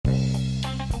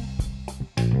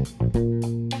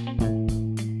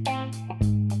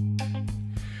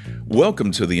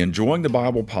Welcome to the Enjoying the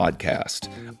Bible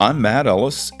podcast. I'm Matt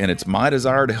Ellis, and it's my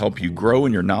desire to help you grow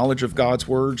in your knowledge of God's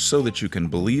Word so that you can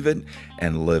believe it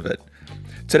and live it.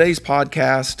 Today's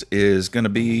podcast is going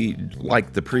to be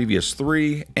like the previous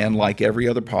three and like every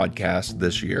other podcast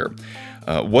this year.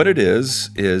 What it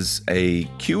is a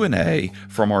Q&A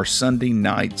from our Sunday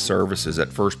night services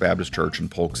at First Baptist Church in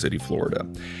Polk City, Florida.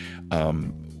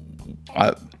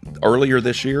 Earlier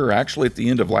this year, actually at the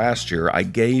end of last year, I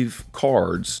gave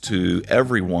cards to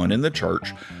everyone in the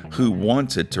church who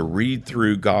wanted to read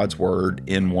through God's Word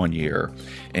in 1 year.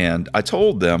 And I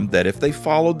told them that if they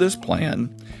followed this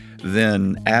plan,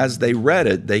 then as they read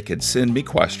it, they could send me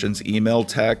questions, email,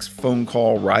 text, phone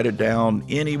call, write it down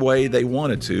any way they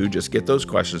wanted to, just get those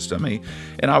questions to me,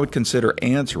 and I would consider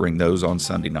answering those on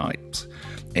Sunday nights.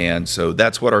 And so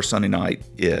that's what our Sunday night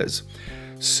is.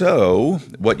 So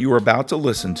what you are about to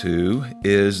listen to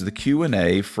is the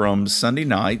Q&A from Sunday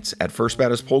nights at First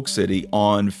Baptist Polk City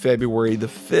on February the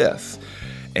 5th.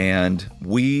 And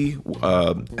we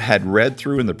had read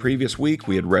through in the previous week,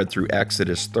 we had read through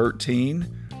Exodus 13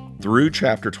 through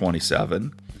chapter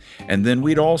 27. And then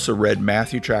we'd also read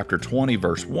Matthew chapter 20,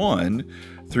 verse 1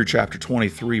 through chapter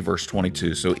 23, verse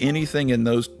 22. So anything in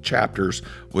those chapters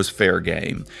was fair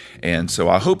game. And so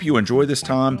I hope you enjoy this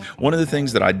time. One of the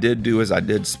things that I did do is I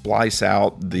did splice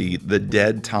out the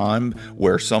dead time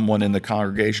where someone in the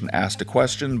congregation asked a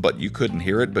question, but you couldn't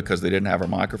hear it because they didn't have a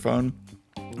microphone.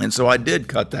 And so I did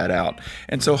cut that out.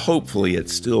 And so hopefully it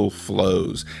still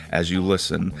flows as you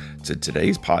listen to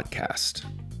today's podcast.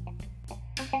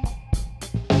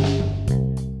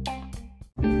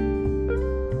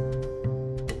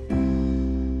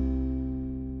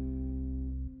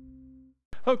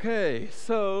 Okay,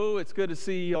 so it's good to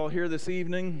see y'all here this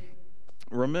evening.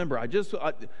 Remember,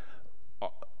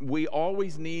 we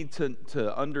always need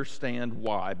to understand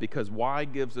why, because why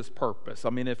gives us purpose. I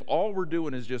mean, if all we're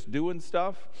doing is just doing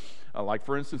stuff, like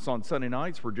for instance on Sunday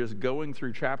nights, we're just going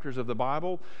through chapters of the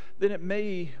Bible, then it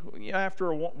may,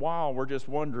 after a while, we're just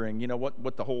wondering,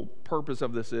 what the whole purpose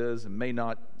of this is, and may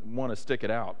not want to stick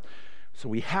it out. So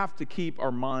we have to keep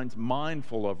our minds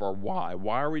mindful of our why.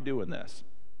 Why are we doing this?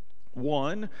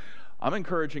 One, I'm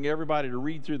encouraging everybody to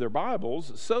read through their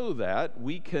Bibles so that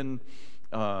we can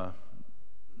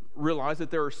realize that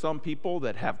there are some people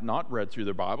that have not read through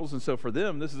their Bibles, and so for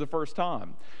them, this is the first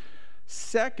time.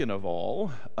 Second of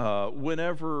all,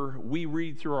 whenever we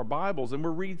read through our Bibles, and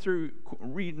we're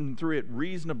reading through it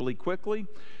reasonably quickly,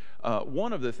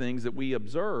 one of the things that we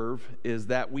observe is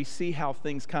that we see how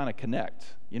things kind of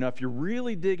connect. If you're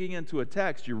really digging into a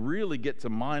text, you really get to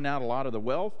mine out a lot of the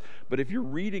wealth. But if you're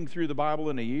reading through the Bible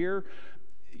in a year,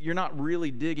 you're not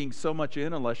really digging so much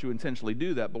in unless you intentionally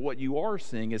do that. But what you are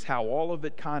seeing is how all of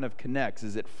it kind of connects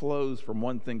as it flows from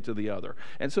one thing to the other.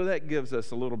 And so that gives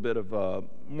us a little bit of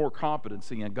more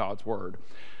competency in God's Word.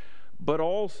 But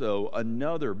also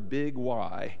another big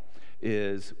why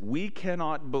is we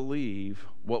cannot believe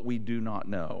what we do not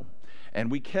know. And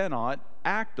we cannot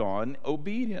act on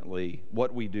obediently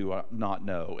what we do not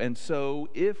know. And so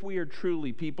if we are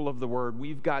truly people of the Word,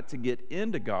 we've got to get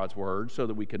into God's Word so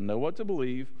that we can know what to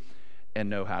believe and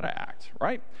know how to act,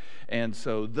 right? And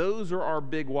so those are our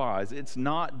big whys. It's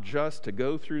not just to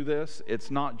go through this.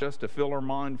 It's not just to fill our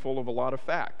mind full of a lot of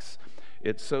facts.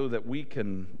 It's so that we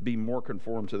can be more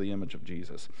conformed to the image of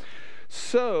Jesus.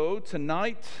 So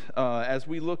tonight, as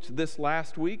we looked this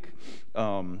last week,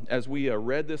 as we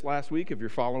read this last week, if you're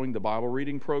following the Bible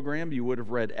reading program, you would have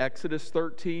read Exodus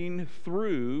 13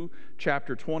 through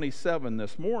chapter 27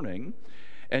 this morning,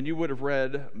 and you would have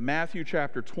read Matthew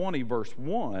chapter 20, verse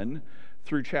 1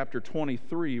 through chapter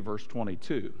 23, verse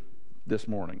 22 this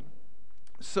morning.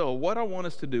 So what I want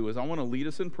us to do is I want to lead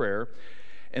us in prayer,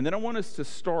 and then I want us to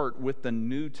start with the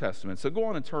New Testament. So go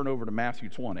on and turn over to Matthew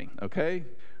 20, okay?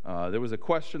 There was a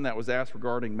question that was asked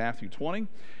regarding Matthew 20.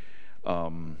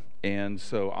 And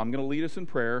so I'm going to lead us in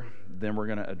prayer, then we're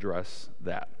going to address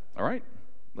that. All right?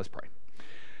 Let's pray.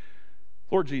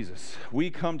 Lord Jesus, we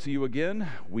come to you again.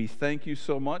 We thank you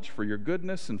so much for your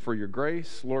goodness and for your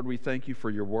grace. Lord, we thank you for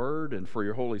your word and for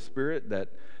your Holy Spirit that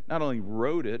not only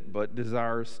wrote it, but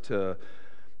desires to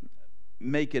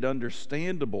make it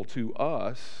understandable to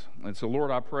us. And so,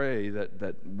 Lord, I pray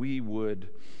that we would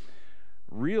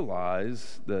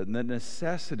realize the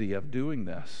necessity of doing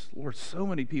this. Lord, so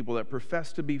many people that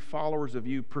profess to be followers of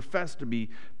you, profess to be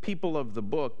people of the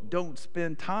book, don't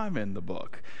spend time in the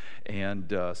book.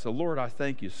 And so, Lord, I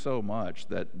thank you so much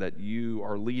that you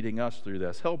are leading us through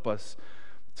this. Help us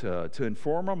to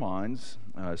inform our minds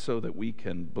so that we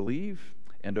can believe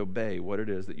and obey what it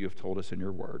is that you have told us in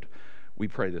your word. We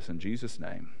pray this in Jesus'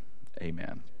 name.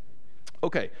 Amen.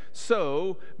 Okay,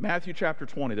 so Matthew chapter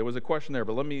 20. There was a question there,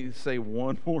 but let me say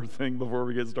one more thing before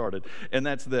we get started, and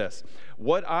that's this.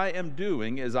 What I am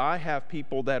doing is I have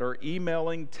people that are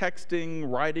emailing,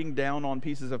 texting, writing down on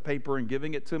pieces of paper and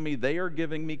giving it to me. They are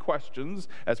giving me questions,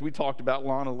 as we talked about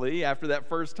Lana Lee. After that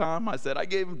first time, I said I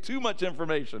gave them too much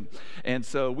information, and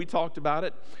so we talked about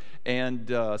it. And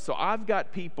so I've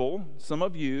got people, some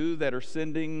of you, that are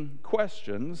sending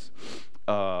questions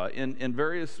in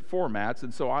various formats.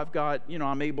 And so I've got,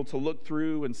 I'm able to look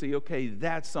through and see, okay,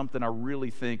 that's something I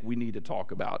really think we need to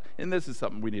talk about. And this is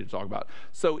something we need to talk about.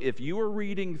 So if you are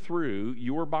reading through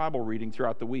your Bible reading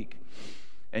throughout the week,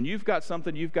 and you've got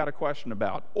something you've got a question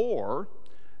about, or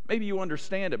maybe you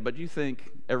understand it, but you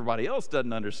think everybody else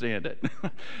doesn't understand it,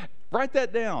 write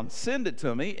that down, send it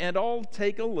to me, and I'll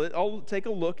take a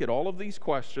look at all of these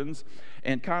questions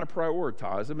and kind of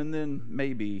prioritize them, and then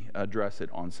maybe address it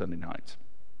on Sunday nights.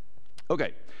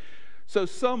 Okay, so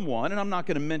someone, and I'm not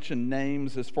going to mention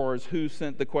names as far as who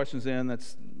sent the questions in,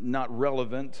 that's not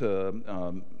relevant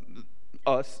to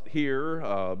us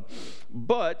here,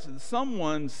 but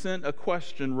someone sent a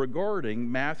question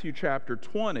regarding Matthew chapter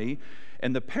 20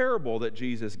 and the parable that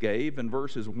Jesus gave in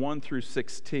verses 1 through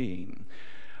 16.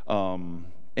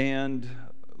 And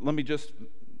let me just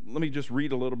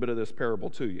read a little bit of this parable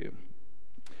to you.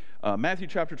 Matthew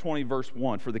chapter 20, verse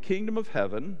 1. For the kingdom of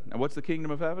heaven, and what's the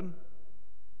kingdom of heaven?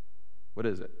 What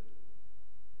is it?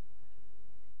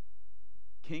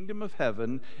 Kingdom of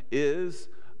heaven is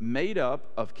made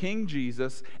up of King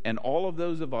Jesus and all of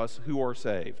those of us who are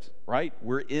saved, right?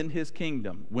 We're in his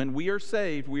kingdom. When we are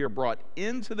saved, we are brought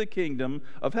into the kingdom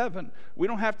of heaven. We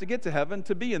don't have to get to heaven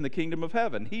to be in the kingdom of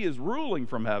heaven. He is ruling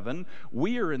from heaven.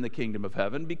 We are in the kingdom of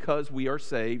heaven because we are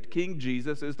saved. King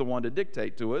Jesus is the one to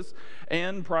dictate to us,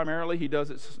 and primarily he does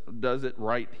it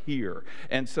right here.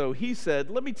 And so he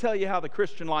said, let me tell you how the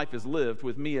Christian life is lived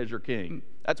with me as your king.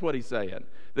 That's what he's saying.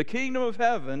 The kingdom of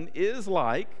heaven is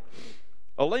like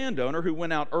a landowner who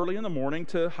went out early in the morning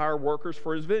to hire workers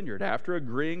for his vineyard. After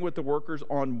agreeing with the workers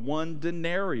on 1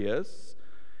 denarius,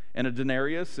 and a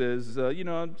denarius is,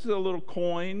 it's a little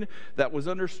coin that was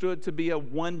understood to be a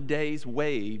 1 day's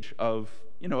wage of,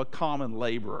 a common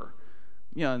laborer.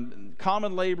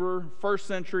 Common laborer, first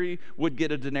century, would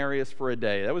get a denarius for a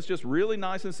day. That was just really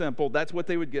nice and simple. That's what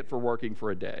they would get for working for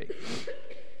a day.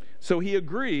 So he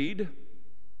agreed,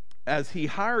 as he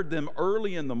hired them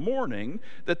early in the morning,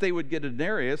 that they would get a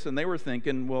denarius, and they were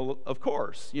thinking, well, of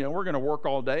course, we're going to work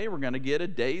all day, we're going to get a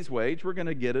day's wage, we're going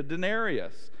to get a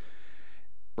denarius.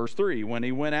 Verse 3, when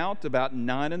he went out about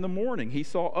 9 in the morning, he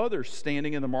saw others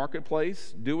standing in the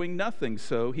marketplace doing nothing.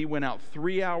 So he went out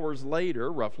 3 hours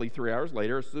later, roughly 3 hours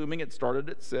later, assuming it started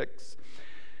at 6.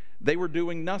 They were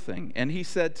doing nothing. And he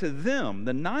said to them,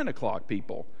 the 9 o'clock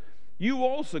people, you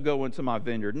also go into my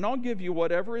vineyard, and I'll give you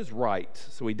whatever is right.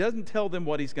 So he doesn't tell them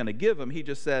what he's going to give them. He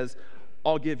just says,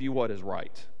 I'll give you what is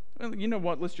right. Well, you know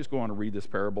what? Let's just go on and read this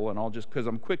parable, and because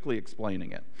I'm quickly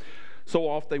explaining it. So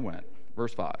off they went.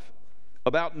 Verse 5.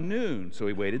 About noon, so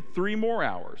he waited 3 more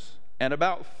hours. And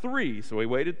about 3, so he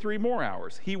waited 3 more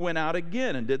hours. He went out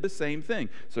again and did the same thing.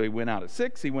 So he went out at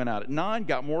 6, he went out at 9,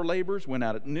 got more laborers, went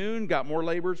out at noon, got more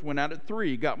laborers, went out at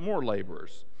 3, got more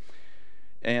laborers.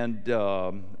 And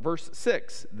verse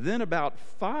 6, then about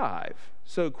 5.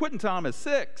 So quitting time is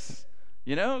 6.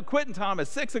 Quitting time is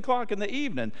 6 o'clock in the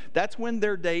evening. That's when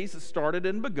their days started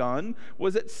and begun,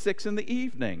 was at 6 in the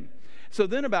evening. So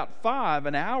then about 5,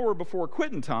 an hour before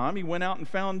quitting time, he went out and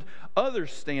found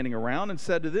others standing around and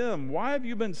said to them, why have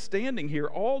you been standing here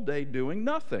all day doing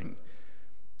nothing?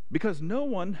 Because no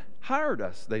one hired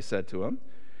us, they said to him.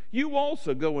 You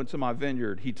also go into my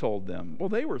vineyard, he told them. Well,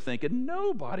 they were thinking,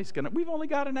 we've only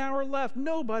got an hour left.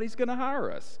 Nobody's going to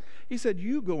hire us. He said,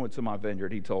 you go into my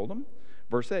vineyard, he told them.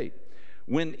 Verse 8,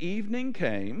 when evening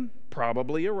came,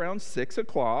 probably around 6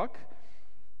 o'clock,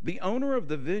 the owner of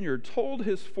the vineyard told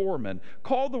his foreman,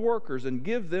 call the workers and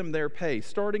give them their pay,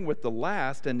 starting with the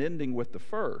last and ending with the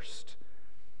first.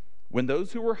 When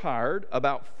those who were hired,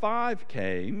 about 5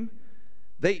 came,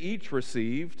 they each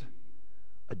received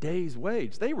a day's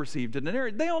wage. They received a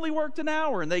denarius. They only worked an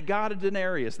hour and they got a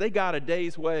denarius. They got a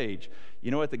day's wage. You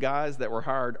know what the guys that were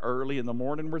hired early in the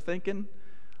morning were thinking?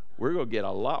 We're going to get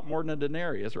a lot more than a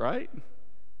denarius, right?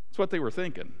 That's what they were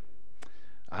thinking.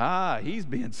 He's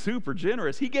being super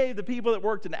generous. He gave the people that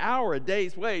worked an hour a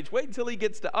day's wage. Wait until he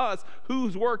gets to us,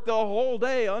 who's worked the whole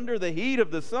day under the heat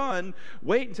of the sun.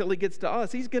 Wait until he gets to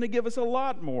us. He's going to give us a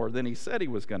lot more than he said he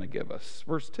was going to give us.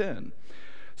 Verse 10.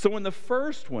 So when the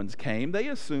first ones came, they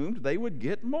assumed they would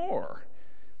get more.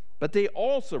 But they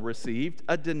also received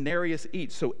a denarius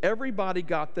each. So everybody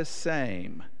got the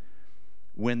same.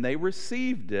 When they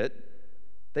received it,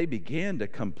 they began to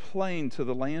complain to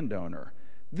the landowner.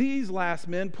 These last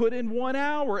men put in 1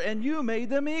 hour, and you made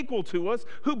them equal to us,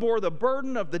 who bore the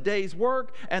burden of the day's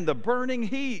work and the burning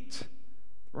heat.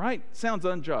 Right? Sounds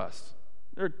unjust.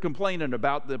 They're complaining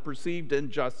about the perceived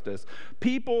injustice.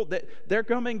 People that they're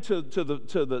coming to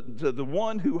the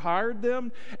one who hired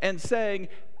them and saying,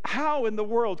 how in the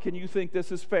world can you think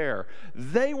this is fair?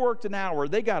 They worked an hour,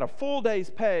 they got a full day's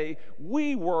pay.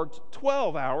 We worked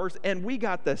 12 hours, and we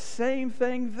got the same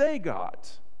thing they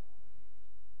got.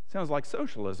 Sounds like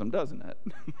socialism, doesn't it?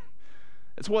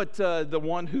 It's what the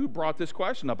one who brought this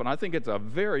question up, and I think it's a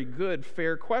very good,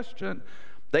 fair question.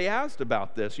 They asked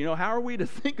about this. You know, how are we to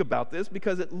think about this?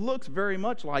 Because it looks very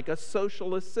much like a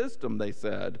socialist system, they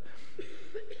said.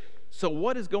 So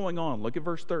what is going on? Look at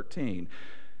verse 13.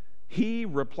 He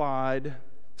replied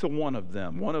to one of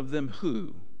them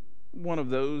who? One of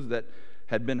those that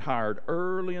had been hired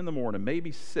early in the morning,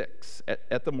 maybe 6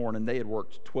 at the morning. They had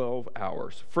worked 12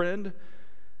 hours. Friend,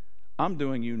 I'm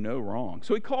doing you no wrong.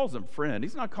 So he calls them friend.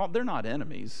 He's not called, they're not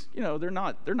enemies. You know, they're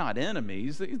not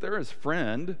enemies. They're his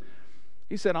friend.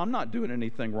 He said, I'm not doing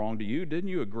anything wrong to you. Didn't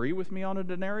you agree with me on a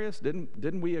denarius?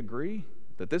 Didn't we agree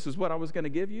that this is what I was going to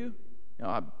give you? You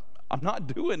know, I'm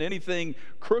not doing anything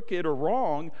crooked or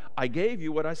wrong. I gave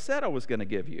you what I said I was going to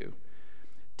give you.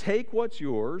 Take what's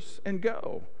yours and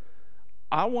go.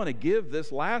 I want to give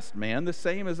this last man the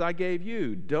same as I gave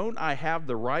you. Don't I have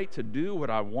the right to do what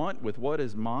I want with what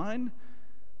is mine?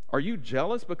 Are you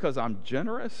jealous because I'm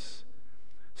generous?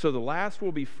 So the last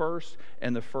will be first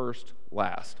and the first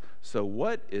last. So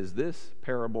what is this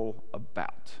parable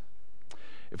about?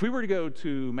 If we were to go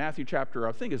to Matthew chapter,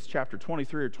 I think it's chapter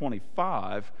 23 or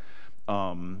 25,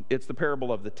 it's the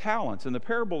parable of the talents. And the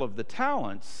parable of the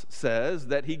talents says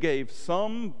that he gave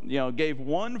some, gave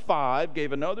 1 5,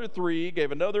 gave another 3,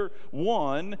 gave another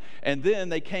 1, and then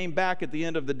they came back at the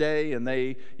end of the day and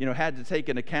they, had to take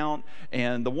an account.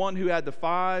 And the one who had the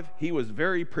 5, he was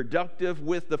very productive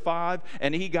with the 5,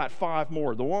 and he got 5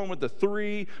 more. The one with the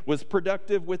 3 was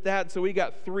productive with that, so he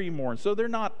got 3 more. And so they're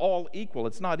not all equal.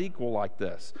 It's not equal like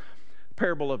this. The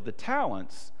parable of the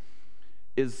talents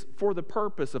is for the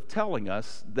purpose of telling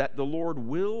us that the Lord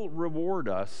will reward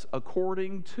us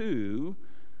according to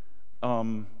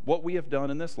what we have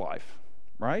done in this life,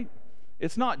 right?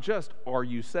 It's not just, are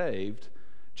you saved?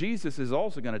 Jesus is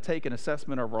also going to take an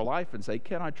assessment of our life and say,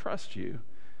 can I trust you?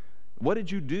 What did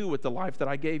you do with the life that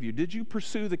I gave you? Did you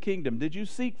pursue the kingdom? Did you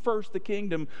seek first the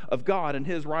kingdom of God and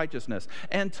His righteousness?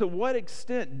 And to what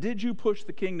extent did you push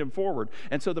the kingdom forward?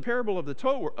 And so the parable of the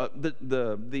sower,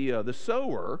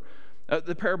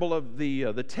 the parable of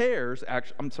the tares,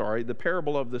 the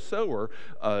parable of the sower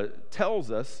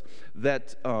tells us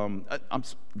that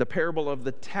the parable of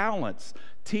the talents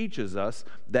teaches us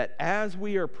that as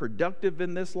we are productive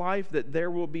in this life, that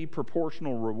there will be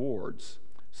proportional rewards.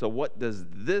 So what does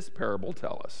this parable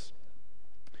tell us?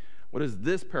 What does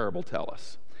this parable tell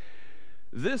us?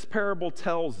 This parable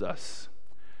tells us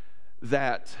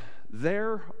that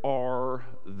there are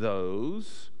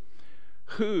those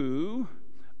who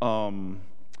let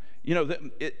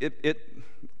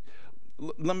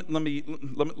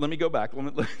me go back.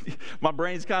 My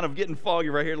brain's kind of getting foggy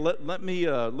right here. Let me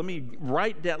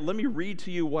write down. Let me read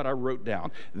to you what I wrote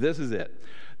down. This is it.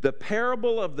 The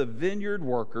parable of the vineyard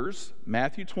workers,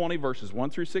 Matthew 20 verses 1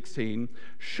 through 16,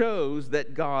 shows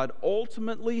that God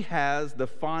ultimately has the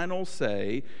final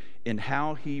say in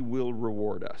how He will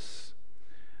reward us.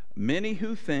 Many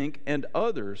who think, and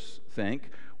others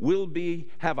think,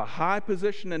 have a high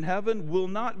position in heaven will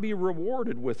not be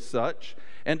rewarded with such,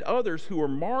 and others who are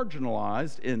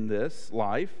marginalized in this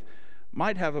life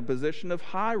might have a position of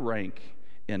high rank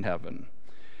in heaven.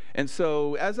 And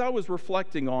so as I was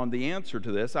reflecting on the answer to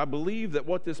this, I believe that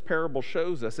what this parable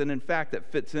shows us, and in fact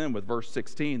that fits in with verse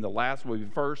 16, the last will be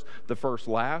first, the first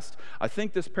last. I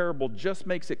think this parable just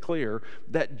makes it clear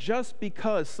that just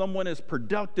because someone is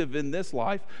productive in this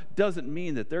life doesn't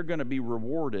mean that they're going to be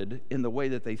rewarded in the way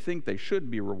that they think they should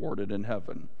be rewarded in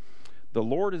heaven. The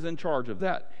Lord is in charge of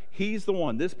that. He's the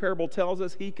one. This parable tells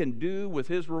us He can do with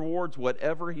His rewards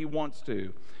whatever He wants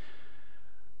to.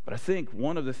 But I think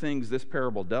one of the things this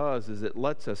parable does is it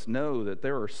lets us know that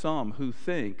there are some who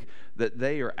think that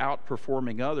they are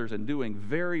outperforming others and doing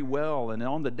very well, and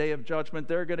on the day of judgment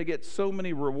they're going to get so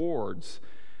many rewards.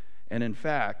 And in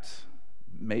fact,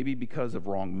 maybe because of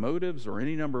wrong motives or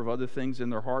any number of other things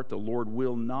in their heart, the Lord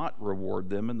will not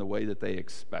reward them in the way that they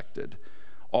expected.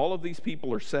 All of these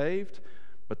people are saved,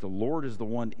 but the Lord is the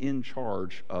one in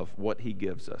charge of what He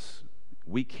gives us.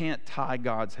 We can't tie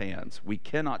God's hands. We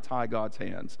cannot tie God's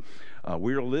hands.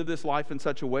 We are to live this life in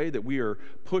such a way that we are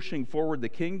pushing forward the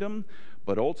kingdom,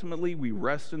 but ultimately we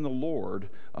rest in the Lord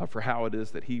for how it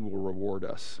is that He will reward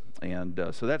us. And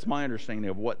so that's my understanding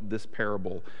of what this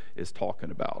parable is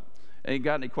talking about. And you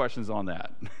got any questions on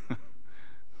that?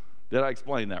 Did I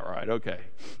explain that right? Okay.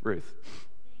 Ruth.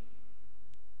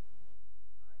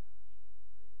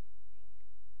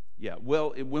 Yeah,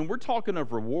 well, when we're talking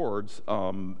of rewards,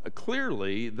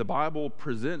 clearly the Bible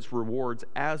presents rewards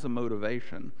as a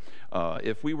motivation.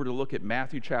 If we were to look at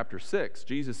Matthew chapter 6,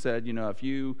 Jesus said, if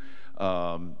you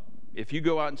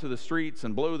go out into the streets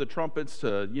and blow the trumpets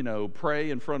to,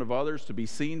 pray in front of others to be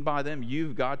seen by them,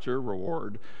 you've got your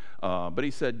reward. But he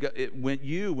said, when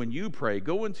you pray,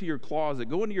 go into your closet,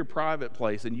 go into your private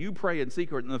place, and you pray in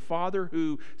secret, and the Father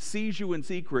who sees you in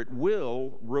secret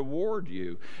will reward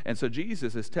you. And so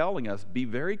Jesus is telling us, be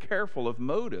very careful of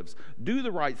motives. Do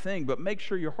the right thing, but make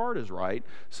sure your heart is right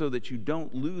so that you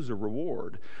don't lose a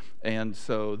reward. And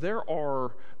so there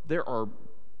are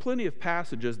plenty of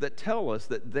passages that tell us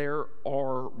that there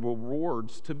are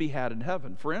rewards to be had in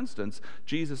heaven. For instance,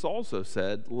 Jesus also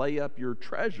said, lay up your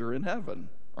treasure in heaven.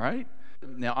 Right?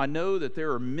 Now, I know that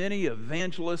there are many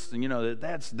evangelists, and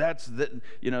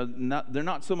they're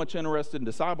not so much interested in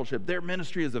discipleship. Their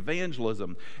ministry is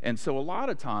evangelism. And so a lot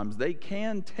of times they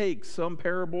can take some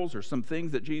parables or some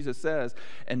things that Jesus says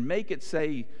and make it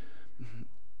say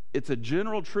it's a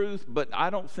general truth, but I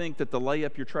don't think that the lay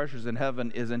up your treasures in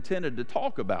heaven is intended to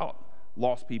talk about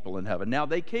lost people in heaven. Now,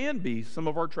 they can be some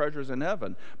of our treasures in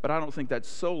heaven, but I don't think that's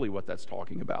solely what that's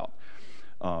talking about.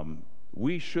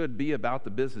 We should be about the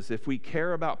business. If we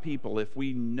care about people, if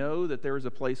we know that there is a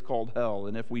place called hell,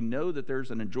 and if we know that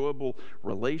there's an enjoyable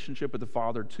relationship with the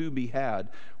Father to be had,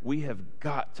 we have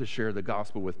got to share the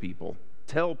gospel with people.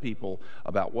 Tell people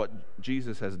about what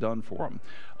Jesus has done for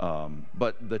them.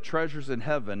 But the treasures in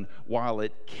heaven, while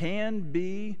it can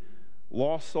be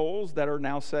lost souls that are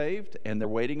now saved and they're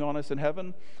waiting on us in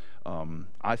heaven,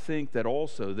 I think that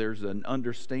also there's an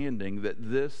understanding that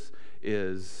this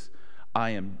is,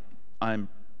 I'm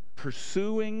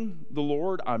pursuing the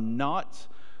Lord. I'm not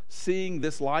seeing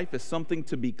this life as something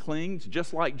to be clinged,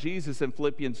 just like Jesus in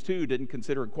Philippians 2 didn't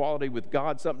consider equality with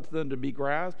God something to be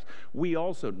grasped. We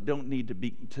also don't need to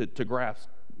grasp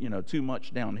too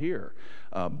much down here,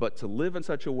 but to live in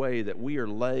such a way that we are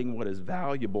laying what is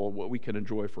valuable, what we can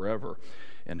enjoy forever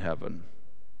in heaven.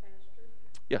 Pastor?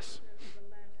 Yes.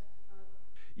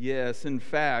 Yes, in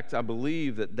fact, I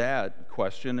believe that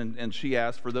question, and she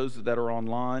asked, for those that are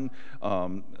online,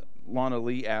 Lana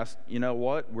Lee asked, you know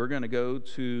what, we're going to go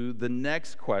to the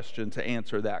next question to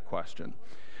answer that question.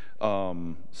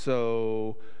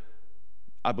 So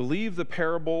I believe the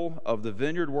parable of the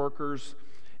vineyard workers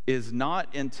is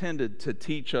not intended to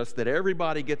teach us that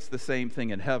everybody gets the same thing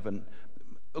in heaven.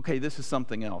 Okay, this is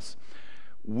something else.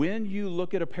 When you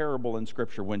look at a parable in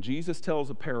Scripture, when Jesus tells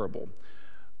a parable,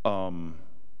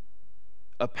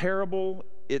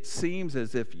 it seems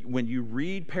as if when you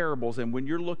read parables and when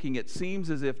you're looking, it seems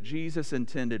as if Jesus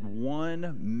intended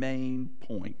one main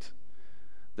point.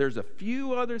 There's a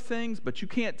few other things, but you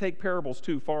can't take parables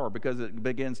too far because it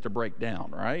begins to break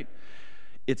down, right?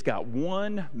 It's got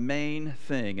one main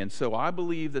thing. And so I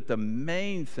believe that the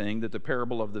main thing that the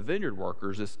parable of the vineyard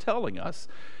workers is telling us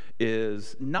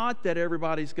is not that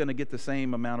everybody's going to get the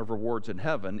same amount of rewards in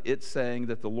heaven. It's saying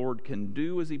that the Lord can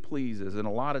do as He pleases. And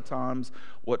a lot of times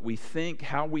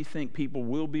how we think people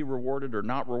will be rewarded or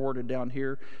not rewarded down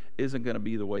here isn't going to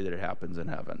be the way that it happens in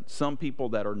heaven. Some people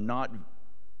that are not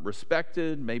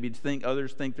respected, maybe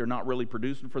others think they're not really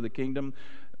producing for the kingdom,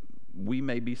 we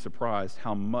may be surprised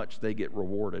how much they get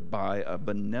rewarded by a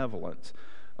benevolent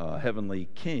heavenly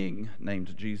king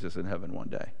named Jesus in heaven one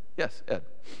day. Yes, Ed.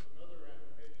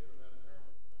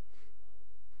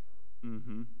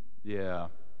 Yeah.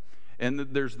 And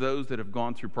there's those that have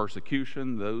gone through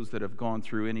persecution, those that have gone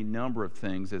through any number of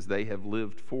things as they have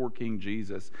lived for King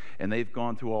Jesus, and they've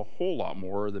gone through a whole lot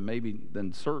more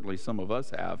than certainly some of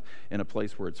us have in a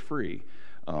place where it's free,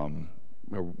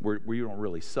 where you don't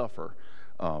really suffer.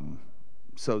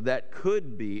 So that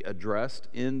could be addressed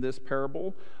in this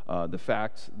parable, the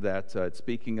fact that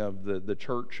speaking of the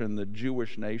church and the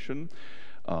Jewish nation,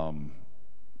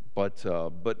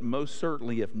 But most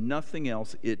certainly, if nothing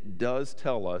else, it does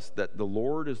tell us that the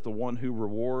Lord is the one who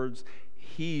rewards.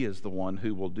 He is the one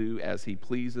who will do as He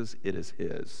pleases. It is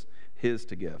His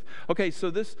to give. Okay,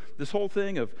 so this whole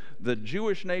thing of the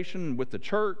Jewish nation with the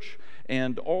church,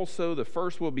 and also the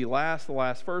first will be last, the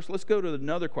last first. Let's go to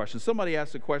another question. Somebody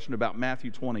asked a question about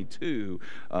Matthew 22.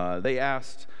 They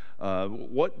asked,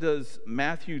 What does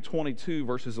Matthew 22,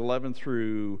 verses 11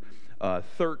 through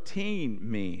 13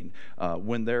 mean?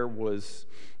 When there was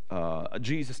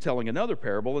Jesus telling another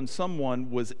parable, and someone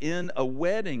was in a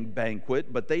wedding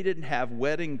banquet, but they didn't have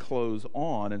wedding clothes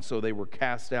on, and so they were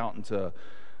cast out into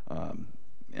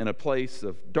in a place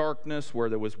of darkness where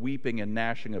there was weeping and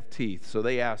gnashing of teeth. So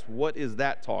they asked, what is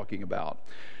that talking about?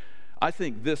 I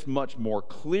think this much more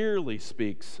clearly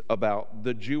speaks about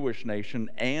the Jewish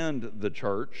nation and the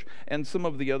church and some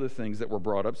of the other things that were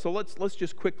brought up. So let's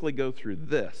just quickly go through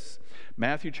this.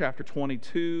 Matthew chapter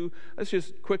 22, let's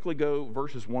just quickly go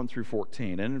verses 1 through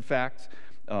 14. And in fact,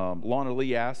 Lana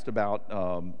Lee asked about,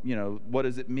 what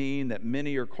does it mean that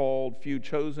many are called, few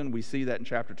chosen? We see that in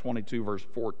chapter 22, verse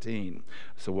 14.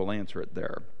 So we'll answer it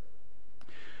there.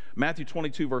 Matthew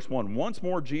 22, verse 1. Once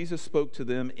more, Jesus spoke to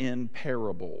them in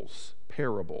parables.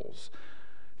 Parables.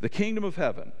 The kingdom of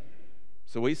heaven.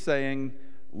 So he's saying,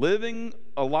 living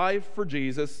a life for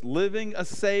Jesus, living a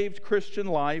saved Christian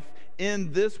life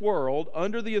in this world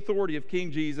under the authority of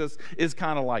King Jesus is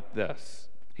kind of like this.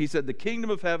 He said, the kingdom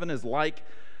of heaven is like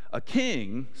a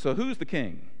king. So who's the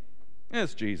king?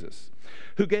 It's Jesus,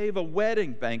 who gave a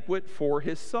wedding banquet for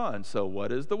his son. So what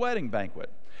is the wedding banquet?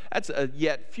 That's a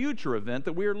yet future event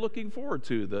that we are looking forward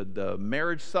to, the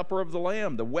marriage supper of the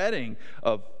Lamb, the wedding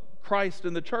of Christ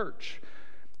and the church.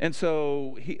 And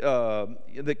so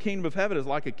the kingdom of heaven is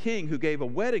like a king who gave a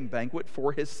wedding banquet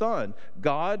for his son,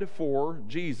 God for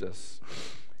Jesus.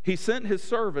 He sent his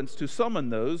servants to summon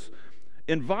those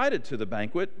invited to the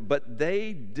banquet, but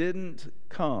they didn't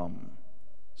come.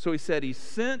 So he said he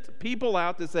sent people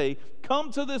out to say,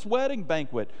 come to this wedding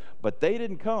banquet, but they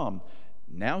didn't come.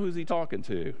 Now who's he talking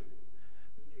to?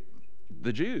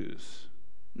 The Jews.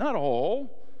 Not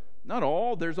all. Not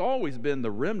all. There's always been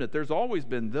the remnant. There's always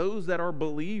been those that are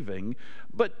believing.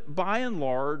 But by and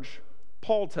large,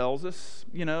 Paul tells us,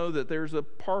 that there's a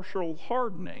partial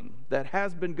hardening that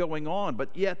has been going on.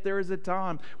 But yet there is a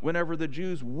time whenever the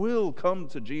Jews will come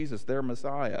to Jesus, their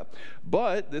Messiah.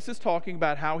 But this is talking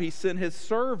about how he sent his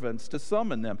servants to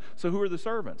summon them. So who are the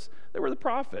servants? They were the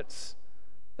prophets.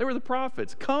 They were the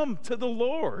prophets. Come to the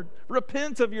Lord.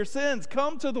 Repent of your sins.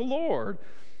 Come to the Lord.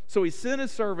 So he sent his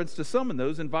servants to summon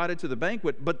those invited to the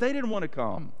banquet, but they didn't want to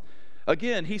come.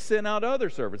 Again, he sent out other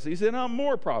servants. He sent out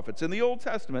more prophets in the Old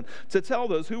Testament to tell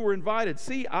those who were invited,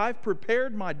 see, I've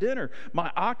prepared my dinner.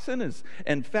 My oxen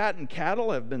and fattened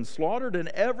cattle have been slaughtered, and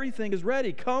everything is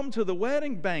ready. Come to the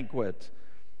wedding banquet.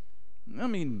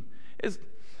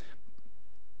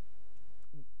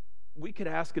 We could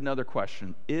ask another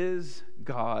question. Is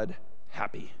God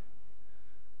happy?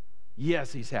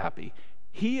 Yes, he's happy.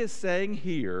 He is saying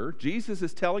here, Jesus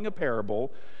is telling a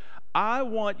parable, I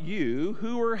want you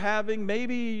who are having,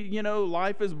 maybe,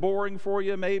 life is boring for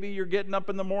you. Maybe you're getting up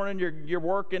in the morning, you're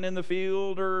working in the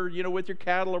field or, with your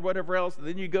cattle or whatever else. And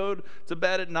then you go to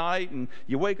bed at night and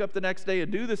you wake up the next day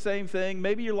and do the same thing.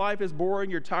 Maybe your life is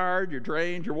boring, you're tired, you're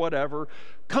drained, you're whatever.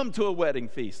 Come to a wedding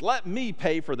feast. Let me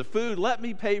pay for the food. Let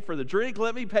me pay for the drink.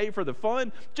 Let me pay for the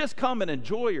fun. Just come and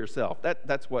enjoy yourself.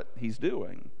 That's what he's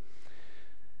doing.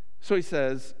 So he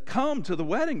says, come to the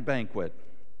wedding banquet.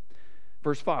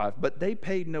 Verse 5, but they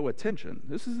paid no attention.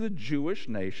 This is the Jewish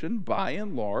nation, by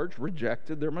and large,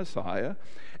 rejected their Messiah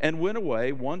and went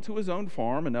away, one to his own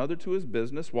farm, another to his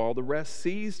business, while the rest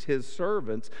seized his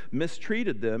servants,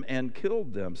 mistreated them, and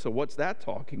killed them. So what's that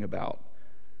talking about?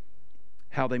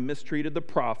 How they mistreated the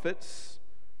prophets.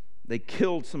 They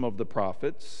killed some of the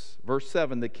prophets. Verse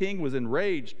 7, the king was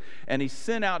enraged, and he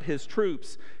sent out his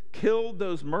troops, killed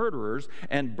those murderers,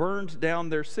 and burned down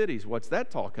their cities. What's that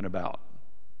talking about?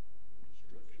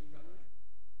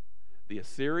 The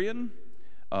Assyrian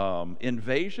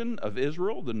invasion of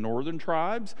Israel, the northern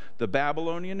tribes, the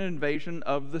Babylonian invasion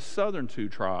of the southern two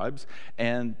tribes,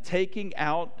 and taking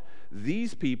out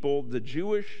these people, the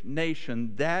Jewish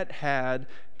nation that had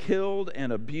killed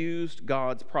and abused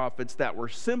God's prophets, that were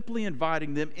simply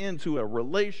inviting them into a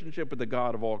relationship with the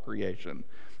God of all creation.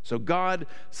 So God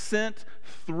sent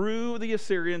through the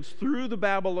Assyrians, through the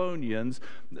Babylonians,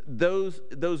 those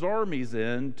armies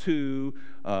in to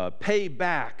pay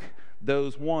back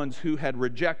those ones who had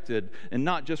rejected, and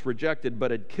not just rejected, but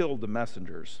had killed the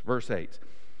messengers. Verse 8,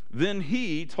 then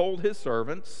he told his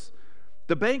servants,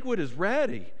 the banquet is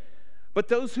ready, but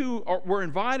those who were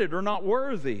invited are not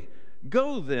worthy.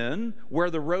 Go then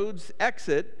where the roads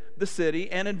exit the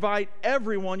city and invite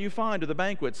everyone you find to the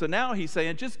banquet. So now he's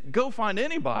saying, just go find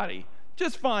anybody.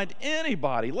 Just find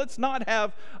anybody. Let's not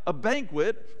have a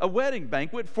banquet, a wedding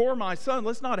banquet for my son.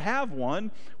 Let's not have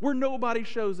one where nobody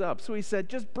shows up. So he said,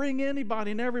 just bring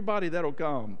anybody and everybody that'll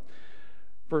come.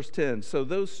 Verse 10, so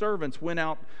those servants went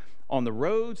out on the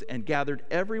roads and gathered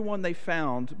everyone they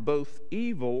found, both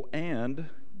evil and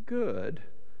good.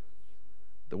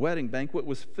 The wedding banquet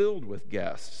was filled with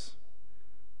guests.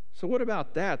 So what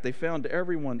about that? They found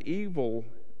everyone evil.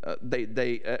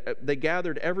 They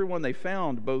gathered everyone they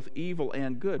found, both evil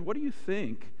and good. What do you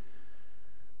think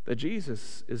that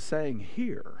Jesus is saying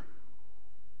here?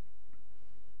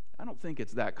 I don't think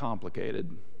it's that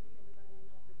complicated.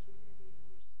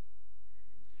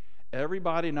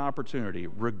 Everybody an opportunity,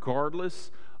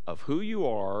 regardless of who you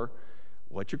are,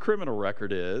 what your criminal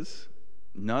record is.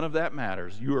 None of that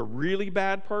matters. You're a really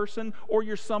bad person, or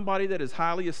you're somebody that is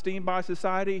highly esteemed by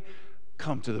society,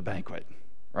 come to the banquet,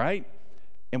 right?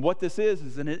 And what this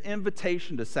is an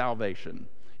invitation to salvation.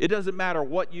 It doesn't matter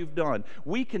what you've done.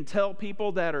 We can tell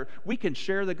people we can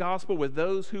share the gospel with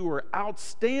those who are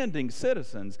outstanding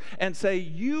citizens and say,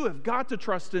 you have got to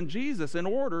trust in Jesus in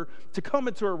order to come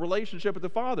into a relationship with the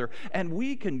Father. And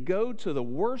we can go to the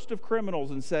worst of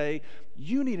criminals and say,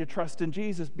 you need to trust in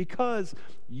Jesus because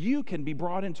you can be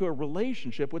brought into a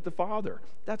relationship with the Father.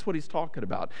 That's what he's talking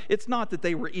about. It's not that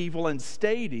they were evil and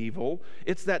stayed evil.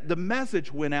 It's that the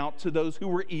message went out to those who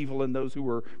were evil and those who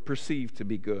were perceived to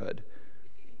be good.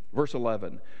 Verse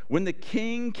 11, when the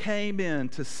king came in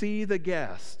to see the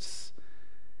guests,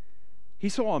 he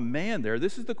saw a man there.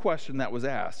 This is the question that was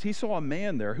asked. He saw a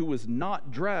man there who was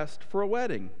not dressed for a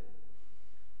wedding.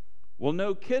 Well,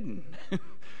 no kidding.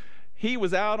 He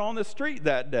was out on the street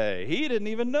that day. He didn't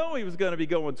even know he was going to be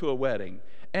going to a wedding.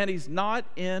 And he's not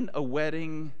in a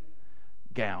wedding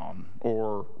gown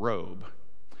or robe.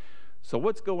 So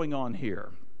what's going on here?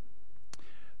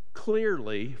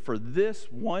 Clearly, for this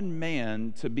one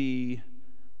man to be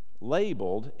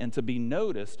labeled and to be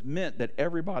noticed meant that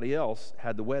everybody else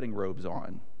had the wedding robes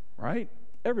on, right?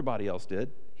 Everybody else did.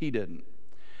 He didn't.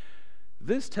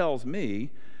 This tells me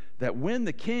that when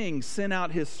the king sent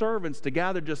out his servants to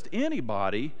gather just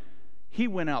anybody, he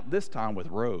went out this time with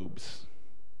robes,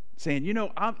 saying,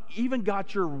 I've even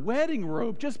got your wedding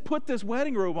robe. Just put this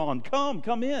wedding robe on.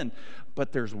 Come in.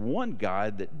 But there's one guy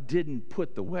that didn't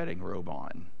put the wedding robe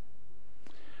on.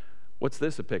 What's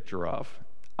this a picture of?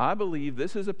 I believe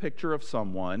this is a picture of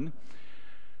someone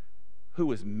who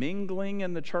was mingling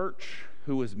in the church,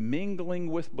 who was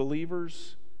mingling with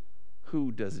believers,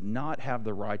 who does not have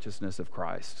the righteousness of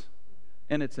Christ.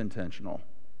 And it's intentional.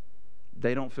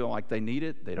 They don't feel like they need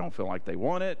it. They don't feel like they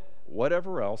want it.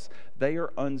 Whatever else, they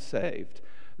are unsaved.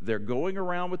 They're going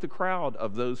around with the crowd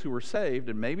of those who are saved,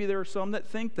 and maybe there are some that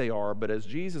think they are, but as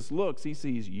Jesus looks, he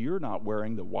sees you're not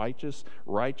wearing the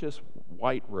righteous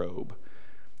white robe.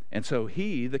 And so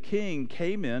he, the king,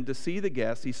 came in to see the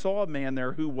guests. He saw a man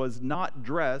there who was not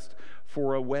dressed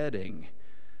for a wedding.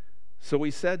 So he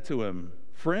said to him,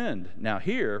 friend. Now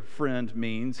here, friend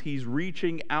means he's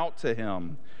reaching out to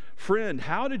him. Friend,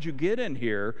 how did you get in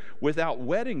here without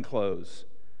wedding clothes?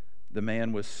 The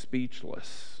man was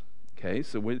speechless. Okay,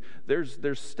 so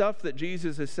there's stuff that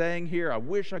Jesus is saying here. I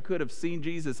wish I could have seen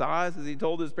Jesus' eyes as he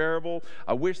told this parable.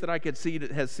 I wish that I could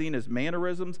have seen his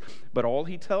mannerisms. But all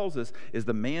he tells us is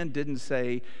the man didn't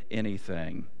say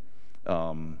anything.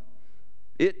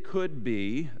 It could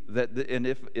be that, and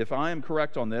if I am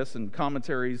correct on this, and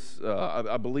commentaries,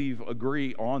 I believe,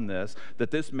 agree on this, that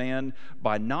this man,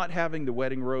 by not having the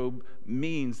wedding robe,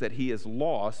 means that he is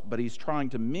lost, but he's trying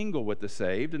to mingle with the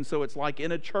saved. And so it's like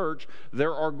in a church,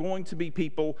 there are going to be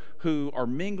people who are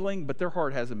mingling, but their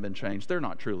heart hasn't been changed. They're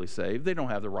not truly saved. They don't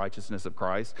have the righteousness of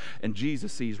Christ, and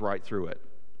Jesus sees right through it.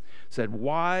 Said,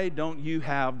 why don't you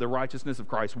have the righteousness of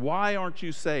Christ? Why aren't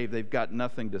you saved? They've got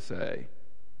nothing to say.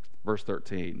 Verse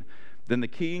 13, then the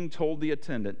king told the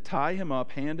attendant, tie him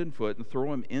up hand and foot and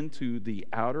throw him into the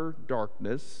outer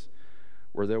darkness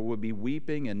where there will be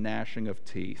weeping and gnashing of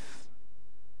teeth.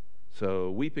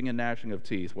 So weeping and gnashing of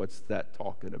teeth, what's that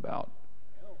talking about?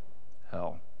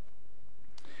 Hell.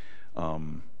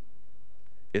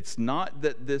 It's not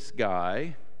that this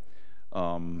guy...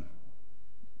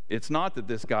 It's not that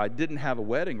this guy didn't have a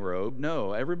wedding robe.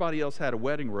 No, everybody else had a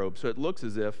wedding robe. So it looks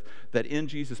as if that in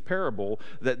Jesus' parable,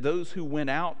 that those who went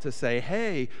out to say,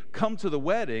 hey, come to the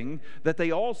wedding, that they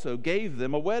also gave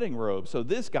them a wedding robe. So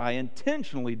this guy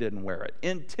intentionally didn't wear it,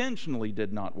 intentionally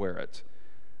did not wear it,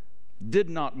 did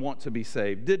not want to be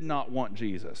saved, did not want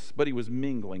Jesus, but he was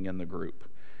mingling in the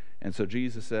group. And so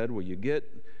Jesus said, well, you get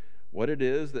what it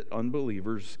is that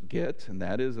unbelievers get, and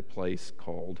that is a place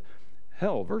called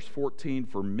hell. Verse 14,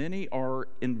 for many are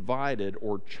invited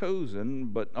or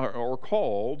chosen, or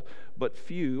called, but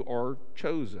few are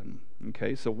chosen.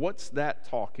 Okay, so what's that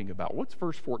talking about? What's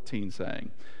verse 14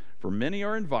 saying? For many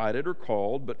are invited or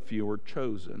called, but few are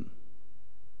chosen.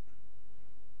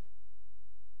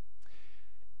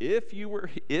 if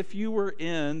you were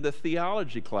in the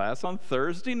theology class on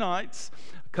Thursday nights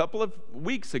a couple of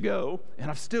weeks ago,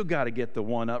 and I've still got to get the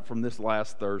one up from this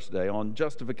last Thursday on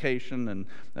justification and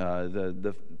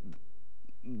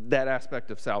that aspect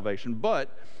of salvation.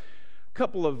 But a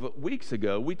couple of weeks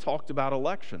ago, we talked about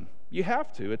election. You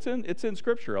have to. It's in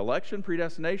Scripture. Election,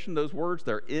 predestination, those words,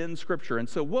 they're in Scripture. And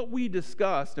so what we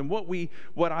discussed and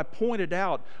what I pointed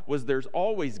out was there's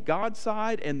always God's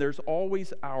side and there's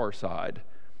always our side.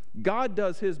 God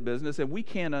does His business and we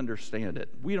can't understand it.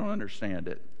 We don't understand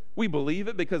it. We believe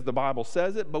it because the Bible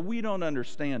says it, but we don't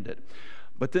understand it.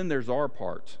 But then there's our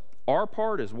part. Our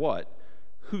part is what?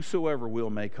 Whosoever will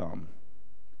may come.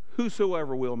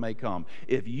 Whosoever will may come.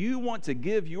 If you want to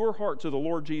give your heart to the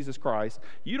Lord Jesus Christ,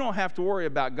 you don't have to worry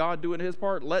about God doing His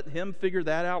part. Let Him figure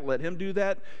that out. Let Him do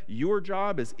that. Your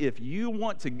job is, if you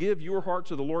want to give your heart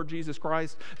to the Lord Jesus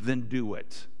Christ, then do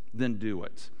it. Then do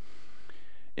it.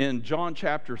 In John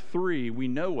chapter 3, we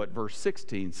know what verse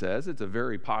 16 says. It's a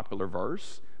very popular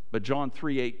verse. But John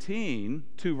 3:18,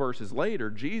 2 verses later,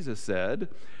 Jesus said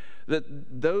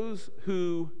that those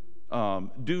who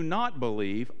do not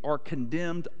believe are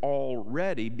condemned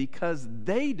already because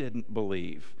they didn't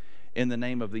believe in the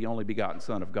name of the only begotten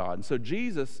Son of God. And so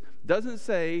Jesus doesn't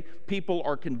say people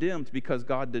are condemned because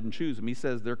God didn't choose them. He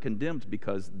says they're condemned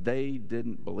because they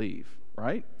didn't believe,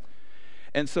 right?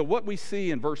 And so what we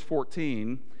see in verse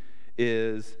 14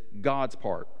 is God's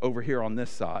part over here on this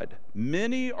side.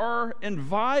 Many are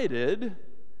invited,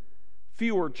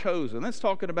 few are chosen. That's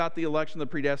talking about the election, the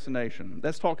predestination.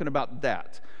 That's talking about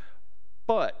that.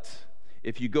 But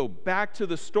if you go back to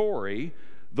the story,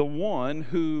 the one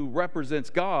who represents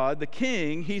God, the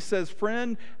king, he says,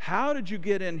 friend, how did you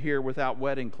get in here without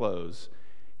wedding clothes?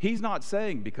 He's not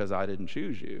saying because I didn't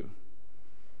choose you.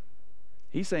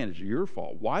 He's saying it's your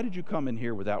fault. Why did you come in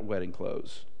here without wedding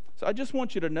clothes? So I just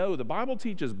want you to know the Bible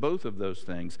teaches both of those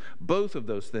things. Both of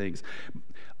those things.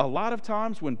 A lot of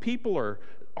times when people are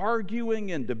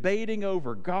arguing and debating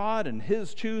over God and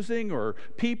His choosing, or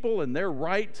people and their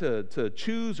right to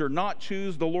choose or not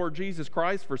choose the Lord Jesus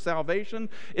Christ for salvation,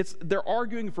 they're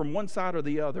arguing from one side or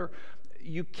the other.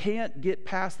 You can't get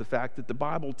past the fact that the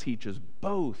Bible teaches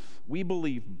both. We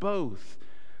believe both.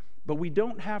 But we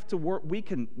don't have to work. We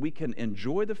can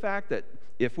enjoy the fact that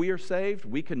if we are saved,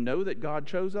 we can know that God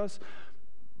chose us.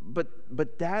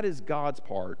 But that is God's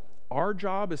part. Our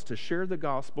job is to share the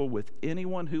gospel with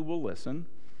anyone who will listen,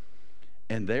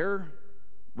 and their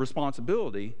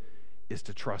responsibility is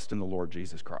to trust in the Lord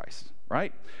Jesus Christ,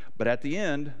 right? But at the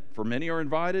end, for many are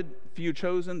invited, few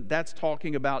chosen, that's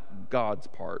talking about God's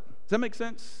part. Does that make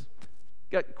sense?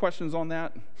 Got questions on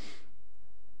that?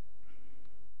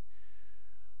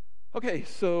 Okay,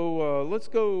 so let's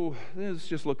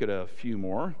just look at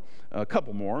a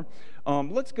couple more.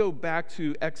 Let's go back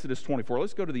to Exodus 24.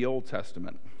 Let's go to the Old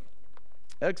Testament.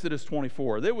 Exodus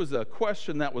 24. There was a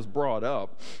question that was brought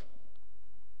up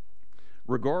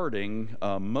regarding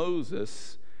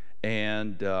Moses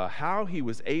and how he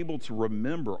was able to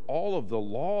remember all of the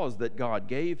laws that God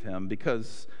gave him,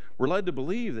 because we're led to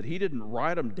believe that he didn't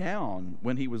write them down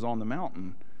when he was on the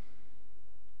mountain.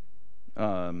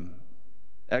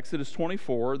 Exodus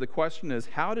 24, the question is,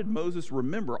 how did Moses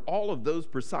remember all of those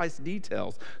precise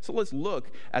details? So let's look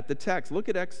at the text. Look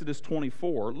at Exodus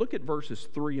 24. Look at verses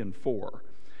 3 and 4.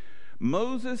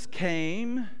 Moses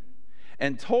came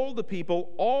and told the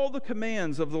people all the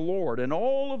commands of the Lord and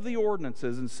all of the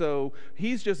ordinances. And so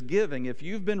he's just giving, if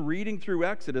you've been reading through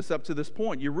Exodus up to this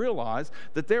point, you realize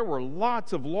that there were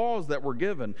lots of laws that were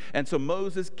given. And so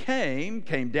Moses came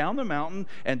down the mountain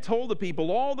and told the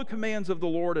people all the commands of the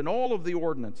Lord and all of the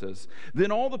ordinances.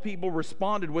 Then all the people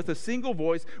responded with a single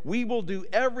voice, "We will do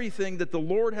everything that the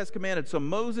Lord has commanded." So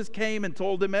Moses came and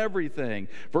told them everything.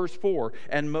 Verse 4,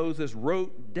 and Moses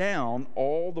wrote down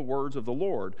all the words of the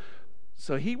Lord.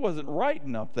 So he wasn't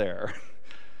writing up there.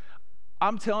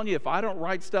 I'm telling you, if I don't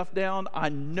write stuff down, I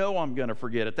know I'm going to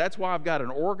forget it. That's why I've got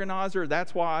an organizer.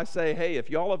 That's why I say, hey,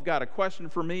 if y'all have got a question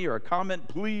for me or a comment,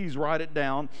 please write it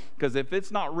down, because if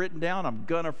it's not written down, I'm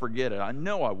going to forget it. I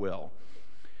know I will.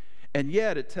 And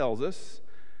yet it tells us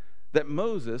that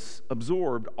Moses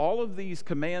absorbed all of these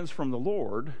commands from the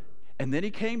Lord, and then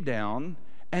he came down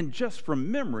and just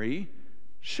from memory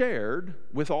shared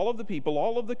with all of the people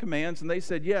all of the commands, and they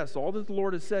said, yes, all that the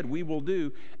Lord has said we will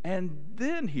do. And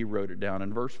then he wrote it down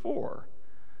in verse 4.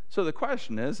 So the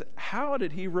question is, how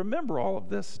did he remember all of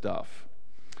this stuff?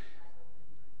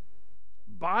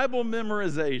 Bible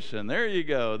memorization. There you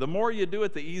go. The more you do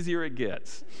it, the easier it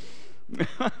gets.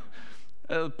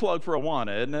 A plug for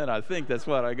Awana, isn't it? I think that's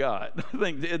what I got.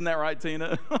 Isn't that right,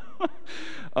 Tina?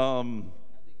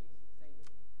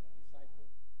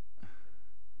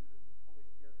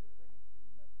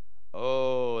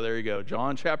 you go.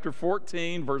 John chapter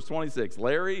 14, verse 26.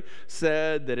 Larry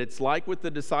said that it's like with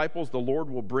the disciples, the Lord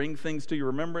will bring things to your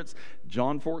remembrance.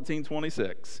 John 14,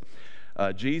 26.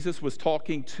 Jesus was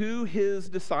talking to his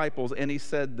disciples, and he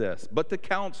said this, but the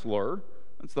counselor,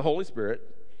 that's the Holy Spirit,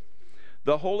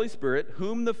 the Holy Spirit,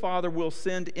 whom the Father will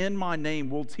send in my name,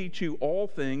 will teach you all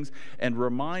things and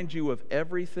remind you of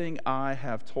everything I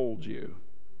have told you.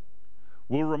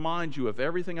 Will remind you of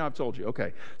everything I've told you.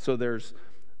 Okay, so there's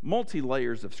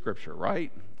multi-layers of Scripture,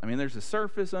 right? I mean, there's a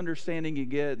surface understanding you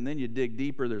get, and then you dig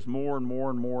deeper. There's more and more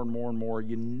and more and more and more.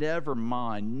 You never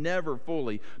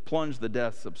fully plunge the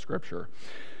depths of Scripture.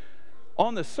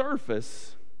 On the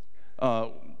surface,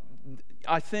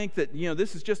 I think that,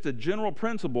 this is just a general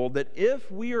principle that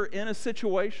if we are in a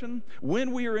situation,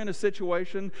 when we are in a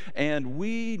situation and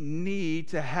we need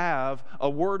to have a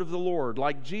word of the Lord,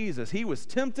 like Jesus, he was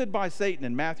tempted by Satan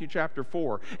in Matthew chapter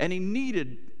 4, and he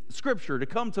needed Scripture to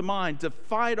come to mind to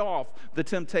fight off the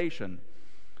temptation.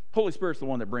 Holy Spirit's the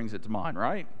one that brings it to mind,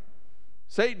 right?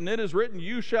 Satan, it is written,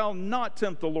 you shall not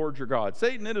tempt the Lord your God.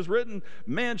 Satan, it is written,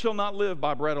 man shall not live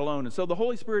by bread alone. And so the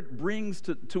Holy Spirit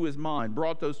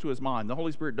brought those to his mind. The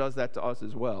Holy Spirit does that to us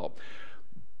as well.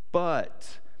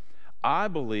 But I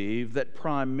believe that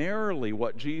primarily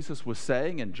what Jesus was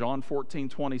saying in John 14,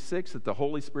 26, that the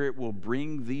Holy Spirit will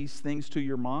bring these things to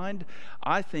your mind,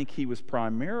 I think he was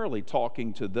primarily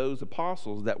talking to those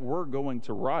apostles that were going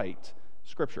to write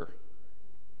Scripture.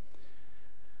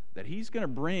 That he's going to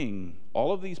bring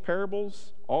all of these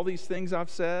parables, all these things I've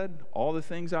said, all the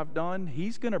things I've done,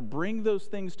 he's going to bring those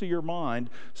things to your mind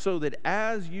so that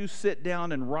as you sit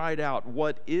down and write out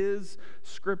what is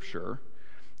Scripture,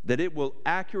 that it will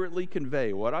accurately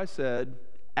convey what I said,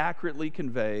 accurately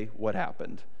convey what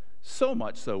happened. So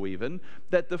much so even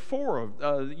that the four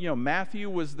of,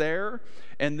 Matthew was there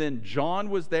and then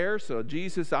John was there. So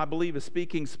Jesus, I believe, is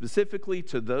speaking specifically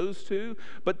to those two.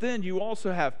 But then you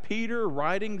also have Peter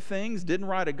writing things, didn't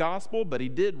write a gospel, but he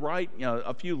did write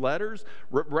a few letters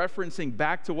referencing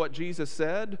back to what Jesus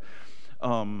said.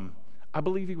 I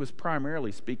believe he was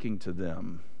primarily speaking to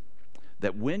them.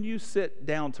 That when you sit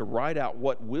down to write out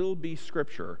what will be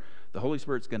Scripture, the Holy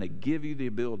Spirit's going to give you the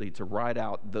ability to write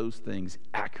out those things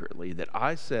accurately that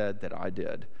I said, that I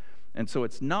did. And so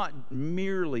it's not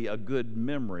merely a good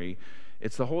memory.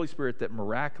 It's the Holy Spirit that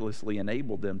miraculously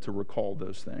enabled them to recall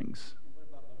those things.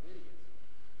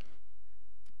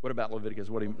 What about Leviticus?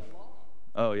 What do you mean?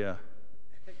 Oh, yeah.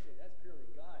 That's purely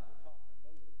God to talk to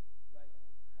Moses, right?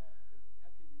 How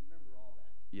can you remember all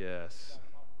that? Yes.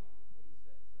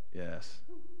 Yes.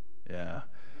 Yeah.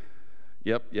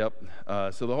 Yep.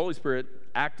 So the Holy Spirit,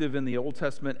 active in the Old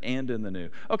Testament and in the New.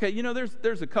 Okay,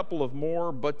 there's a couple of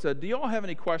more, but do y'all have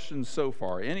any questions so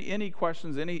far? Any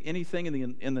questions? Anything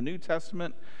in the New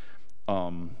Testament?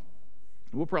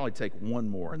 We'll probably take one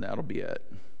more, and that'll be it.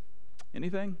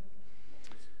 Anything?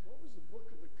 What was the Book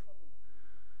of the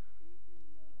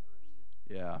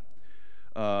Covenant?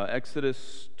 Yeah.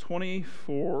 Exodus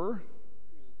 24.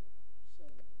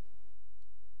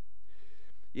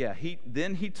 Yeah,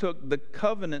 then he took the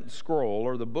covenant scroll,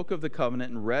 or the book of the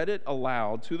covenant, and read it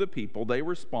aloud to the people. They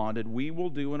responded, we will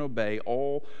do and obey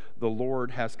all the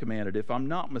Lord has commanded. If I'm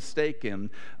not mistaken,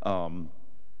 when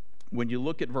you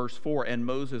look at verse 4, and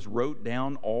Moses wrote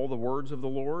down all the words of the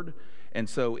Lord, and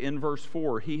so in verse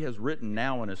 4, he has written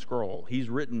now in a scroll. He's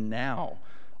written now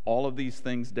all of these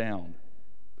things down.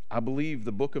 I believe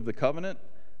the book of the covenant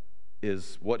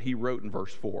is what he wrote in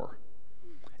verse 4.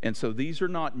 And so these are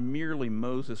not merely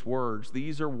Moses' words.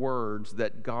 These are words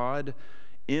that God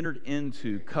entered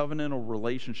into covenantal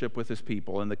relationship with his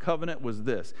people. And the covenant was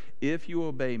this: if you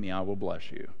obey me, I will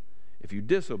bless you. If you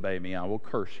disobey me, I will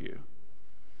curse you.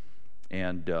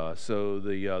 And so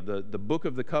the book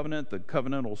of the covenant, the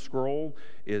covenantal scroll,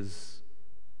 is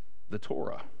the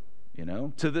Torah,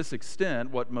 to this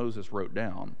extent, what Moses wrote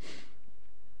down.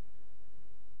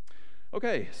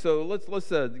 Okay, so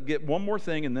let's get one more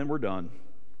thing and then we're done.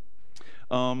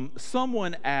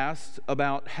 Someone asked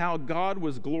about how God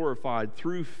was glorified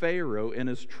through Pharaoh and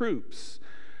his troops.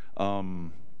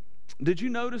 Did you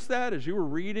notice that as you were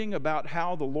reading about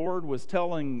how the Lord was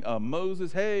telling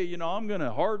Moses, hey, I'm going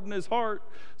to harden his heart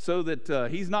so that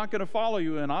he's not going to follow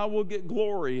you and I will get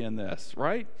glory in this,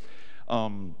 right?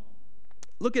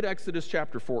 Look at Exodus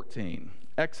chapter 14.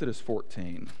 Exodus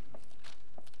 14.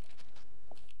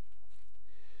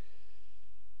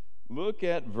 Look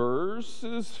at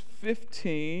verses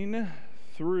 15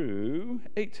 through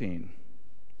 18.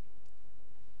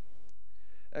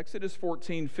 Exodus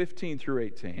 14, 15 through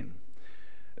 18.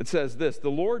 It says this: the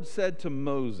Lord said to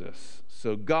Moses,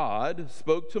 so God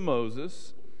spoke to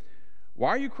Moses, why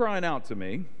are you crying out to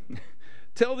me?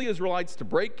 Tell the Israelites to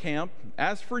break camp.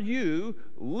 As for you,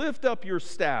 lift up your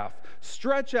staff,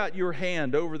 stretch out your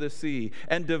hand over the sea,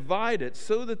 and divide it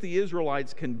so that the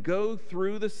Israelites can go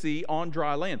through the sea on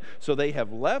dry land. So they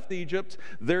have left Egypt.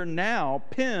 They're now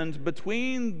pinned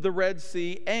between the Red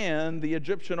Sea and the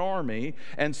Egyptian army.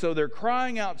 And so they're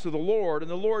crying out to the Lord.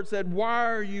 And the Lord said, why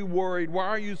are you worried? Why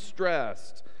are you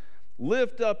stressed?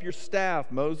 Lift up your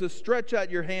staff, Moses. Stretch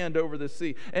out your hand over the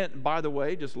sea. And by the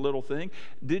way, just a little thing.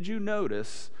 Did you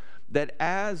notice that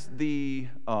as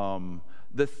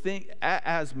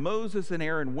as Moses and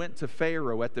Aaron went to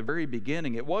Pharaoh at the very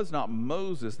beginning, it was not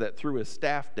Moses that threw his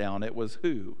staff down. It was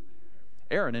who?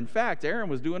 Aaron. In fact, Aaron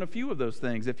was doing a few of those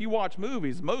things. If you watch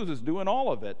movies, Moses doing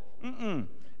all of it.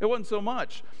 It wasn't so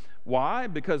much. Why?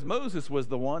 Because Moses was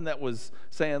the one that was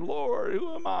saying, Lord,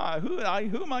 who am I? Who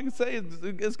am I going to say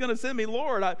is going to send me?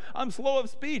 Lord, I'm slow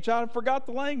of speech. I forgot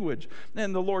the language.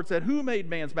 And the Lord said, who made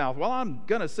man's mouth? Well, I'm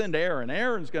going to send Aaron.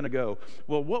 Aaron's going to go.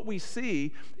 Well, what we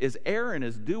see is Aaron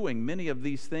is doing many of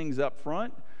these things up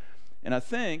front. And I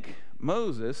think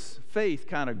Moses' faith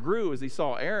kind of grew as he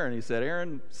saw Aaron. He said,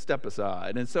 Aaron, step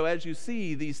aside. And so as you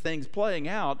see these things playing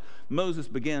out, Moses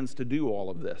begins to do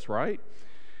all of this, right?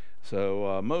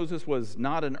 So Moses was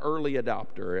not an early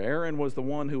adopter. Aaron was the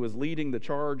one who was leading the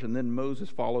charge, and then Moses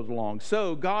followed along.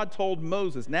 So God told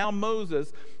Moses, now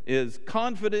Moses is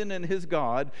confident in his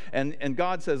God, and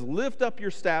God says, lift up your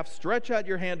staff, stretch out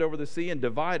your hand over the sea, and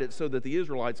divide it so that the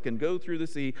Israelites can go through the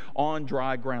sea on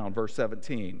dry ground. Verse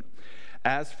 17.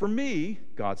 As for me,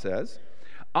 God says,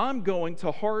 I'm going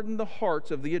to harden the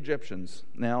hearts of the Egyptians.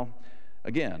 Now,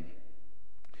 again,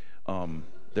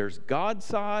 there's God's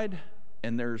side,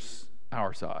 and there's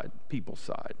our side, people's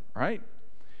side, right?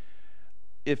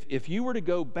 If you were to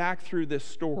go back through this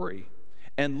story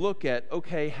and look at,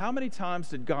 okay, how many times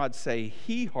did God say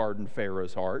he hardened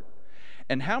Pharaoh's heart?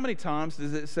 And how many times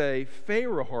does it say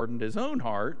Pharaoh hardened his own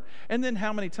heart? And then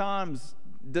how many times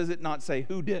does it not say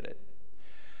who did it?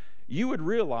 You would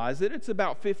realize that it's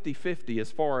about 50-50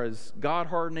 as far as God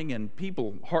hardening and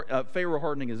Pharaoh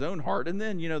hardening his own heart. And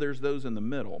then, there's those in the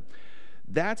middle.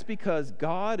 That's because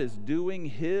God is doing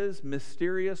his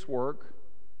mysterious work,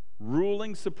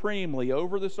 ruling supremely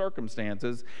over the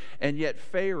circumstances, and yet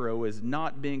Pharaoh is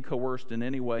not being coerced in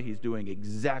any way. He's doing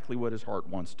exactly what his heart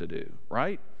wants to do,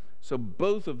 right? So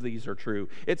both of these are true.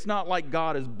 It's not like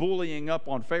God is bullying up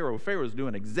on Pharaoh. Pharaoh is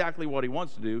doing exactly what he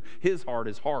wants to do. His heart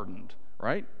is hardened,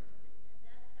 right?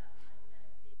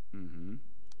 Mm-hmm.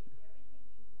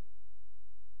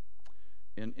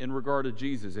 In regard to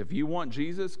Jesus, if you want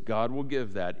Jesus, God will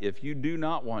give that. If you do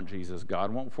not want Jesus,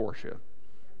 God won't force you.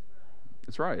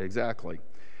 That's right, exactly.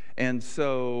 And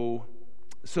so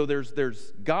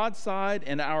there's God's side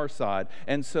and our side.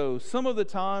 And so some of the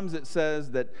times it says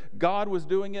that God was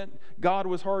doing it, God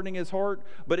was hardening his heart,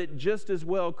 but it just as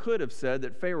well could have said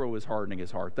that Pharaoh was hardening his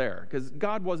heart there, because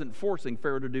God wasn't forcing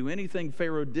Pharaoh to do anything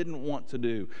Pharaoh didn't want to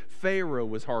do. Pharaoh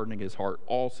was hardening his heart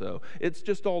also. It's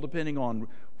just all depending on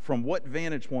from what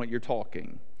vantage point you're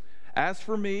talking. As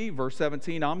for me, verse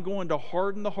 17, I'm going to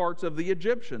harden the hearts of the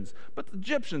Egyptians. But the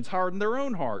Egyptians harden their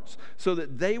own hearts so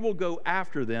that they will go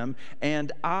after them,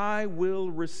 and I will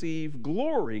receive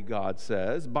glory, God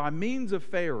says, by means of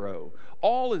Pharaoh,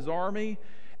 all his army,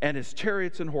 and his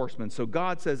chariots and horsemen. So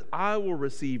God says, I will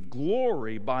receive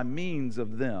glory by means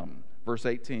of them. Verse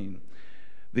 18.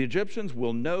 The Egyptians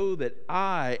will know that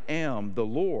I am the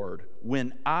Lord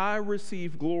when I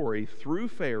receive glory through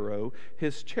Pharaoh,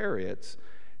 his chariots,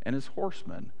 and his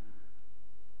horsemen.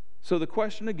 So the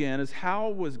question again is, how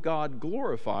was God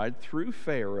glorified through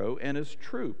Pharaoh and his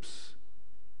troops?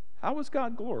 How was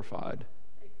God glorified?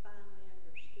 They finally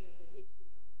understood that he's the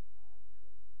only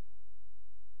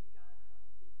God, and God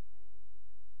wanted his name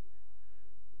to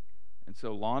go throughout. And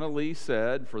so Lana Lee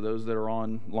said, for those that are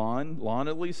online,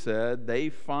 Lana Lee said they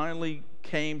finally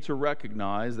came to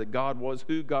recognize that God was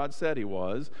who God said he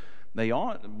was. They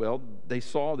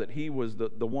saw that he was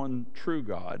the one true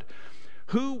God.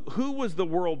 Who was the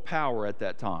world power at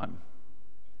that time?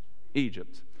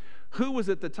 Egypt. Who was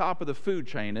at the top of the food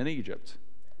chain in Egypt?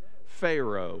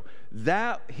 Pharaoh.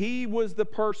 That he was the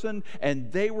person, and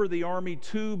they were the army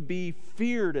to be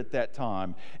feared at that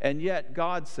time. And yet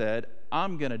God said,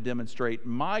 I'm going to demonstrate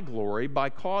my glory by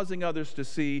causing others to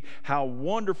see how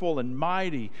wonderful and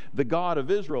mighty the God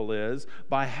of Israel is,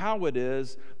 by how it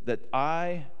is that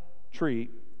I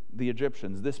treat the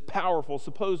Egyptians, this powerful,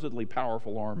 supposedly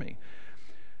powerful army.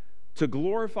 To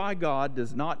glorify God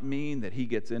does not mean that he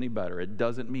gets any better. It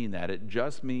doesn't mean that. It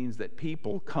just means that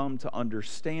people come to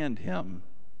understand him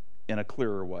in a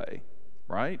clearer way,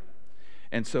 right?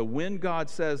 And so when God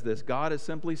says this, God is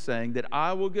simply saying that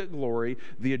I will get glory.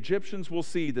 The Egyptians will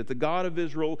see that the God of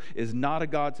Israel is not a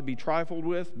God to be trifled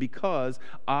with, because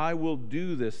I will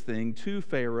do this thing to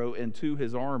Pharaoh and to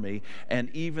his army, and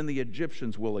even the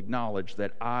Egyptians will acknowledge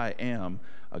that I am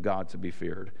a God to be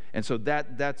feared. And so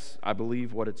that's, I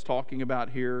believe, what it's talking about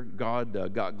here.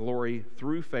 God got glory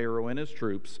through Pharaoh and his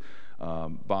troops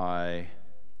by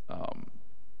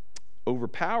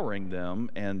overpowering them,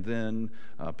 and then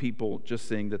people just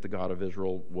seeing that the God of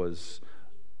Israel was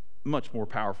much more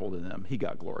powerful than them. He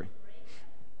got glory.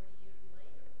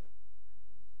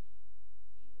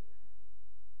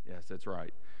 Yes, that's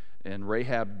right. And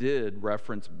Rahab did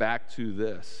reference back to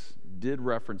this,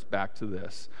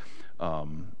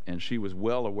 and she was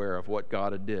well aware of what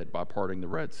God had did by parting the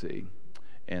Red Sea.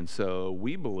 And so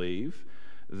we believe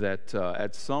that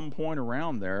at some point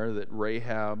around there that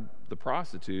Rahab the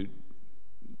prostitute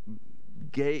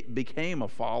became a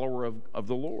follower of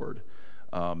the Lord,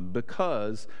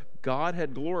 because God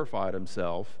had glorified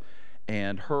himself,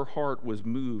 and her heart was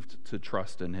moved to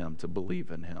trust in him, to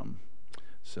believe in him.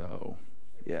 So,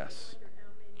 yes.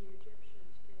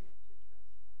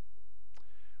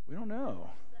 We don't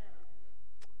know.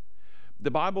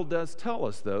 The Bible does tell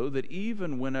us, though, that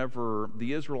even whenever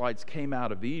the Israelites came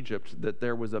out of Egypt, that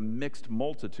there was a mixed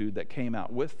multitude that came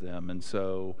out with them. And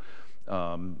so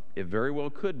it very well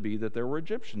could be that there were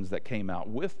Egyptians that came out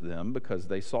with them because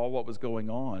they saw what was going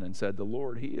on and said, the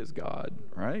Lord, he is God,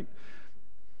 right?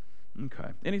 Okay.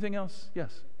 Anything else?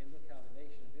 Yes? And look how the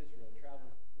nation of Israel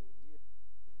traveled for 40 years.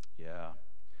 Yeah.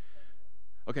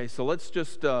 Okay, so let's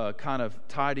just kind of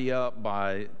tidy up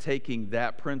by taking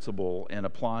that principle and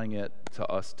applying it to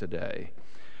us today.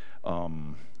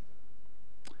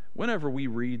 Whenever we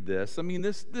read this, I mean,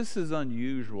 this is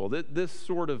unusual. This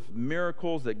sort of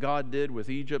miracles that God did with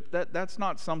Egypt, that's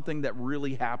not something that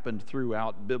really happened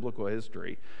throughout biblical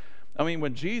history. I mean,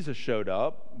 when Jesus showed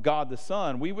up, God the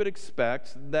Son, we would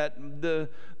expect that the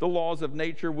laws of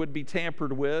nature would be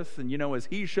tampered with, and, as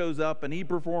he shows up and he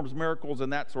performs miracles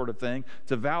and that sort of thing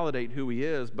to validate who he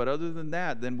is. But other than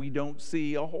that, then we don't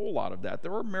see a whole lot of that.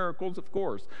 There are miracles, of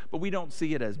course, but we don't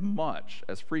see it as much,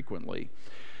 as frequently.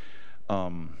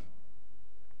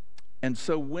 And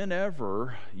so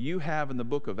whenever you have in the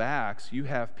book of Acts, you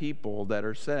have people that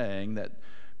are saying that,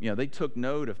 they took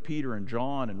note of Peter and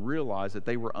John and realized that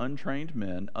they were untrained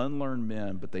men, unlearned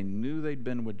men, but they knew they'd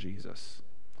been with Jesus.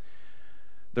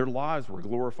 Their lives were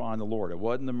glorifying the Lord. It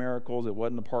wasn't the miracles. It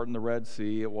wasn't the part in the Red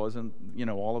Sea. It wasn't,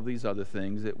 all of these other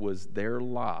things. It was their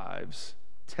lives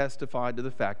testified to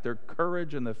the fact, their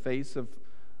courage in the face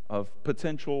of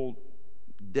potential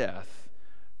death,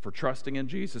 for trusting in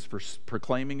Jesus, for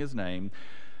proclaiming his name.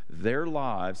 Their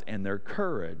lives and their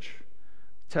courage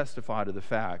testify to the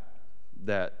fact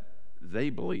that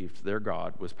they believed their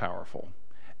God was powerful.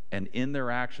 And in their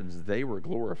actions, they were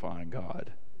glorifying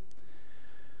God.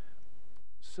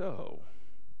 So,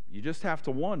 you just have to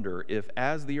wonder if,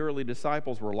 as the early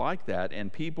disciples were like that,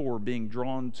 and people were being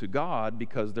drawn to God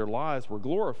because their lives were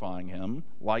glorifying him,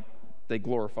 like the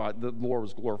Lord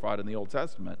was glorified in the Old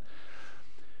Testament,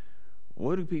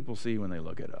 what do people see when they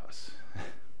look at us?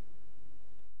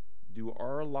 Do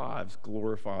our lives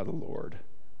glorify the Lord?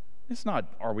 It's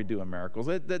not, are we doing miracles?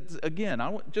 That's again,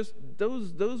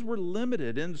 those were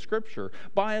limited in Scripture.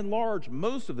 By and large,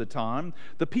 most of the time,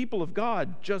 the people of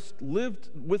God just lived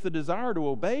with a desire to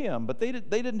obey him, but they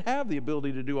didn't have the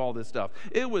ability to do all this stuff.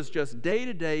 It was just day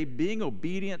to day being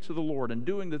obedient to the Lord and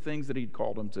doing the things that he'd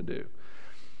called them to do.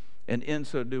 And in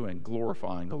so doing,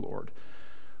 glorifying the Lord.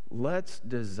 Let's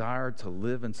desire to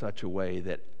live in such a way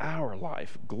that our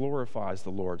life glorifies the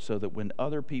Lord, so that when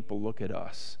other people look at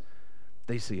us,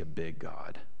 they see a big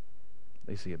God.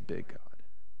 They see a big God.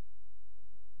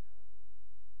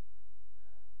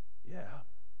 Yeah.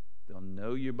 They'll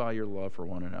know you by your love for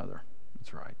one another.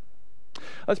 That's right.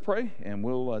 Let's pray, and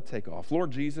we'll take off.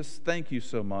 Lord Jesus, thank you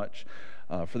so much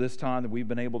for this time that we've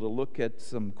been able to look at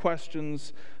some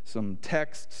questions, some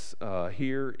texts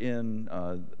here in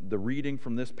the reading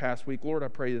from this past week. Lord, I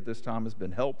pray that this time has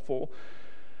been helpful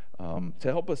to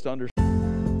help us to understand.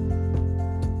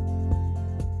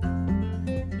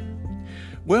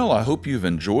 Well, I hope you've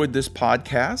enjoyed this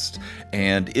podcast,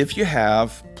 and if you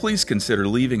have, please consider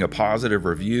leaving a positive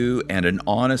review and an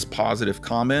honest positive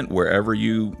comment wherever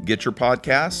you get your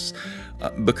podcasts,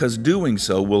 because doing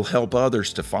so will help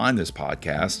others to find this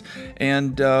podcast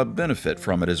and benefit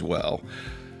from it as well.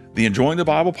 The Enjoying the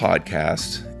Bible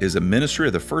podcast is a ministry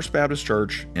of the First Baptist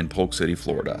Church in Polk City,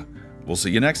 Florida. We'll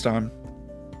see you next time.